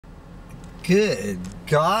Good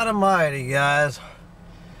God Almighty, guys.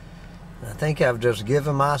 I think I've just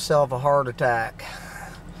given myself a heart attack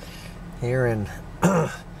here in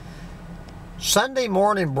Sunday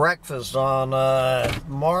morning breakfast on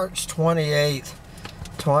March 28th,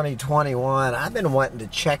 2021. I've been wanting to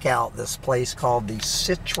check out this place called the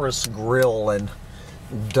Citrus Grill in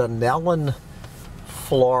Dunellen,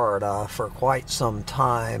 Florida for quite some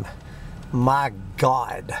time. My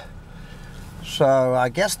God. So I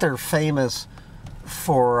guess they're famous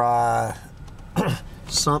for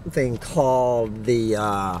something called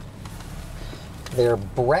their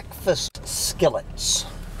breakfast skillets.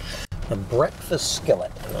 The breakfast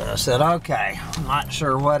skillet. And I said, okay, I'm not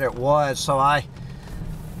sure what it was, so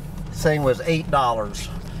thing was $8.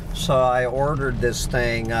 So I ordered this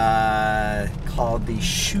thing called the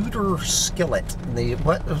Shooter Skillet.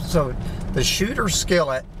 So the Shooter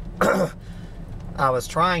Skillet. I was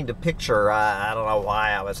trying to picture, I don't know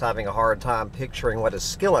why I was having a hard time picturing what a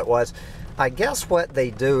skillet was. I guess what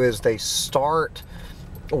they do is they start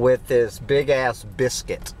with this big ass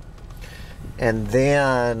biscuit, and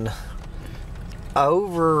then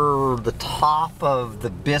over the top of the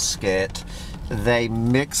biscuit they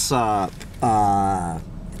mix up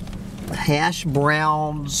hash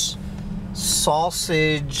browns,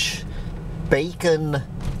 sausage, bacon,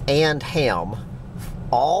 and ham,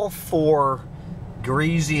 all four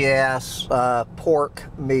greasy ass pork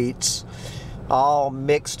meats, all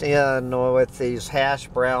mixed in with these hash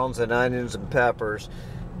browns and onions and peppers.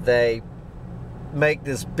 They make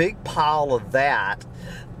this big pile of that.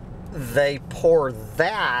 They pour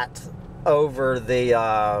that over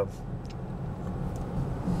the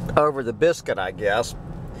biscuit, I guess.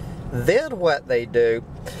 Then what they do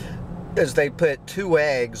is they put 2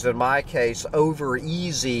 eggs, in my case, over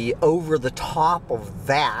the top of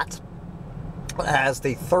that as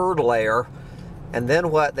the third layer. And then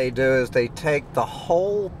what they do is they take the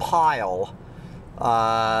whole pile,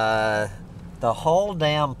 the whole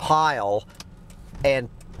damn pile, and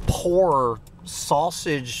pour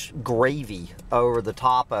sausage gravy over the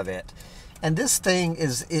top of it. And this thing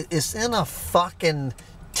is in a fucking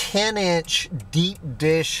 10-inch deep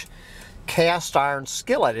dish cast iron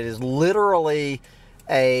skillet. It is literally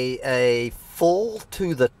a full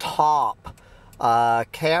to the top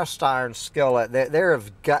cast iron skillet.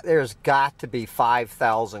 There's got to be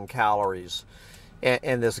 5,000 calories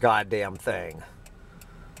in this goddamn thing.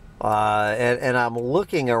 And I'm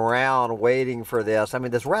looking around waiting for this. I mean,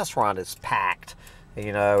 this restaurant is packed,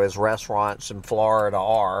 you know, as restaurants in Florida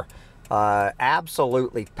are.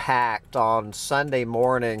 Absolutely packed on Sunday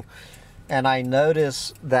morning. And I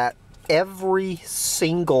notice that every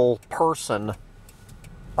single person,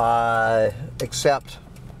 except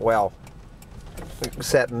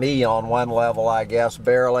me on one level, I guess,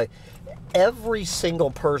 barely. Every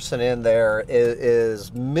single person in there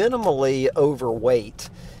is minimally overweight,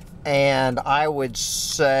 and I would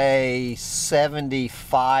say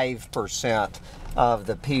 75% of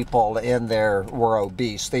the people in there were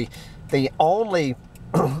obese. The only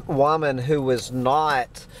woman who was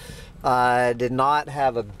not, did not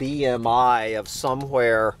have a BMI of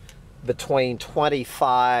somewhere between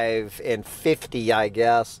 25 and 50, I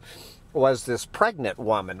guess, was this pregnant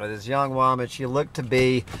woman, this young woman. She looked to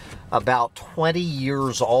be about 20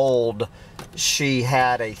 years old. She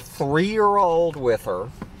had a 3-year-old with her.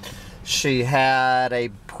 She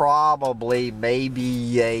had probably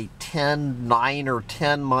maybe a 9 or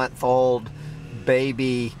 10 month old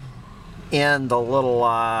baby in the little,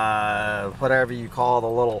 whatever you call the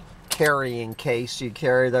little carrying case you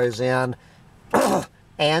carry those in.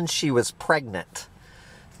 And she was pregnant.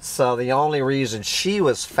 So the only reason she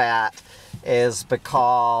was fat is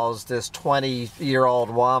because this 20-year-old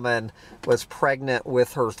woman was pregnant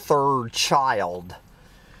with her 3rd child.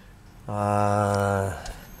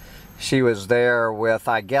 She was there with,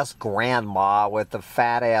 I guess, grandma, with the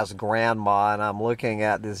fat-ass grandma, and I'm looking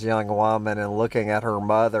at this young woman and looking at her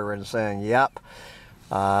mother and saying, yep.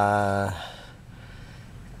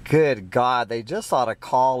 Good God, they just ought to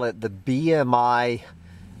call it the BMI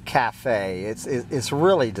Cafe. It's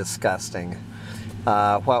really disgusting.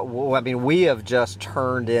 I mean, we have just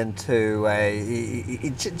turned into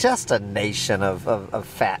just a nation of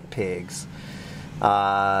fat pigs.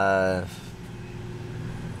 That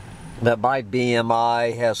my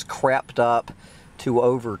BMI has crept up to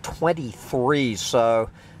over 23, so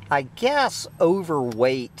I guess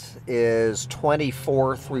overweight is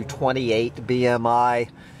 24 through 28 BMI,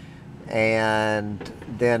 and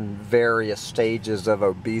then various stages of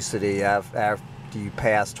obesity after you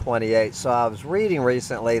pass 28. So I was reading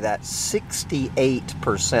recently that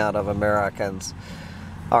 68% of Americans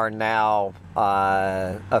are now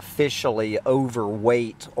officially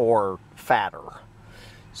overweight or fatter.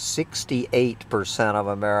 68% of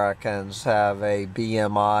Americans have a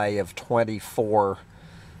BMI of 24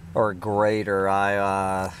 or greater.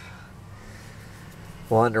 I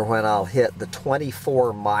wonder when I'll hit the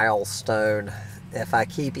 24 milestone. If I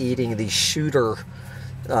keep eating the shooter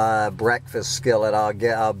breakfast skillet,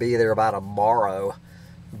 I'll be there about tomorrow.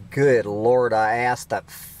 Good Lord, I asked that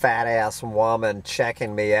fat ass woman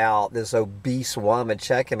checking me out, this obese woman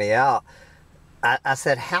checking me out, I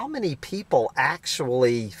said, how many people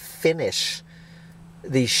actually finish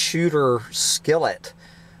the shooter skillet?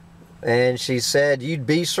 And she said, you'd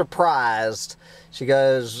be surprised. She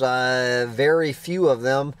goes, very few of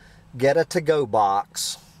them get a to-go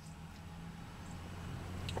box.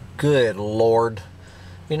 Good Lord.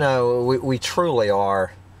 You know, we truly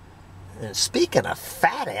are. And speaking of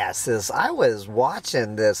fat asses, I was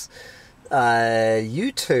watching this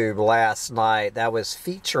YouTube last night that was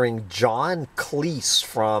featuring John Cleese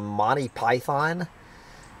from Monty Python.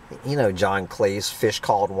 You know John Cleese, Fish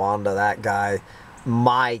Called Wanda, that guy.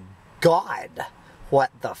 My God,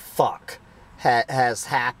 what the fuck has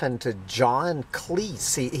happened to John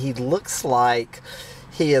Cleese? He looks like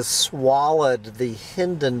he has swallowed the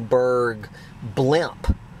Hindenburg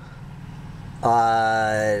blimp.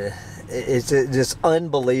 It's just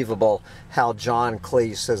unbelievable how John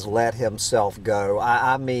Cleese has let himself go.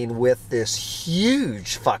 I mean, with this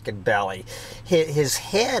huge fucking belly. His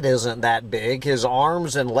head isn't that big, his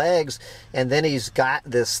arms and legs, and then he's got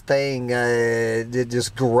this thing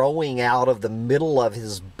just growing out of the middle of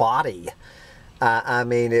his body. I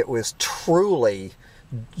mean, it was truly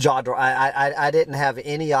jaw-dropping. I didn't have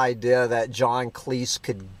any idea that John Cleese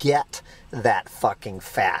could get that fucking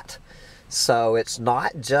fat. So it's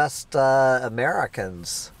not just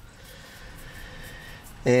Americans.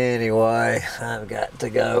 Anyway, I've got to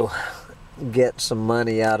go get some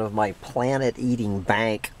money out of my Planet Eating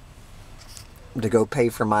bank to go pay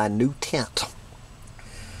for my new tent.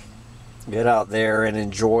 Get out there and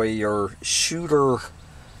enjoy your shooter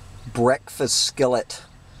breakfast skillet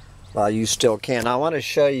while you still can. I want to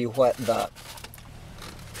show you what the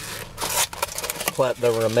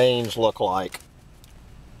remains look like.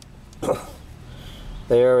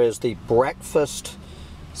 There is the breakfast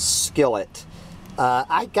skillet.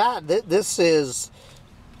 I got this is,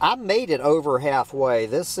 I made it over halfway.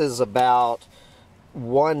 This is about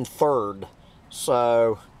 1/3,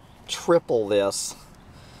 so triple this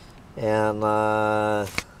and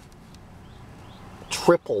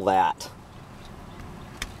triple that,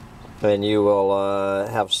 and you will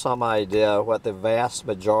have some idea what the vast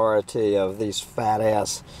majority of these fat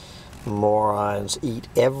ass morons eat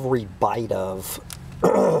every bite of.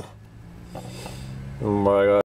 Oh my God.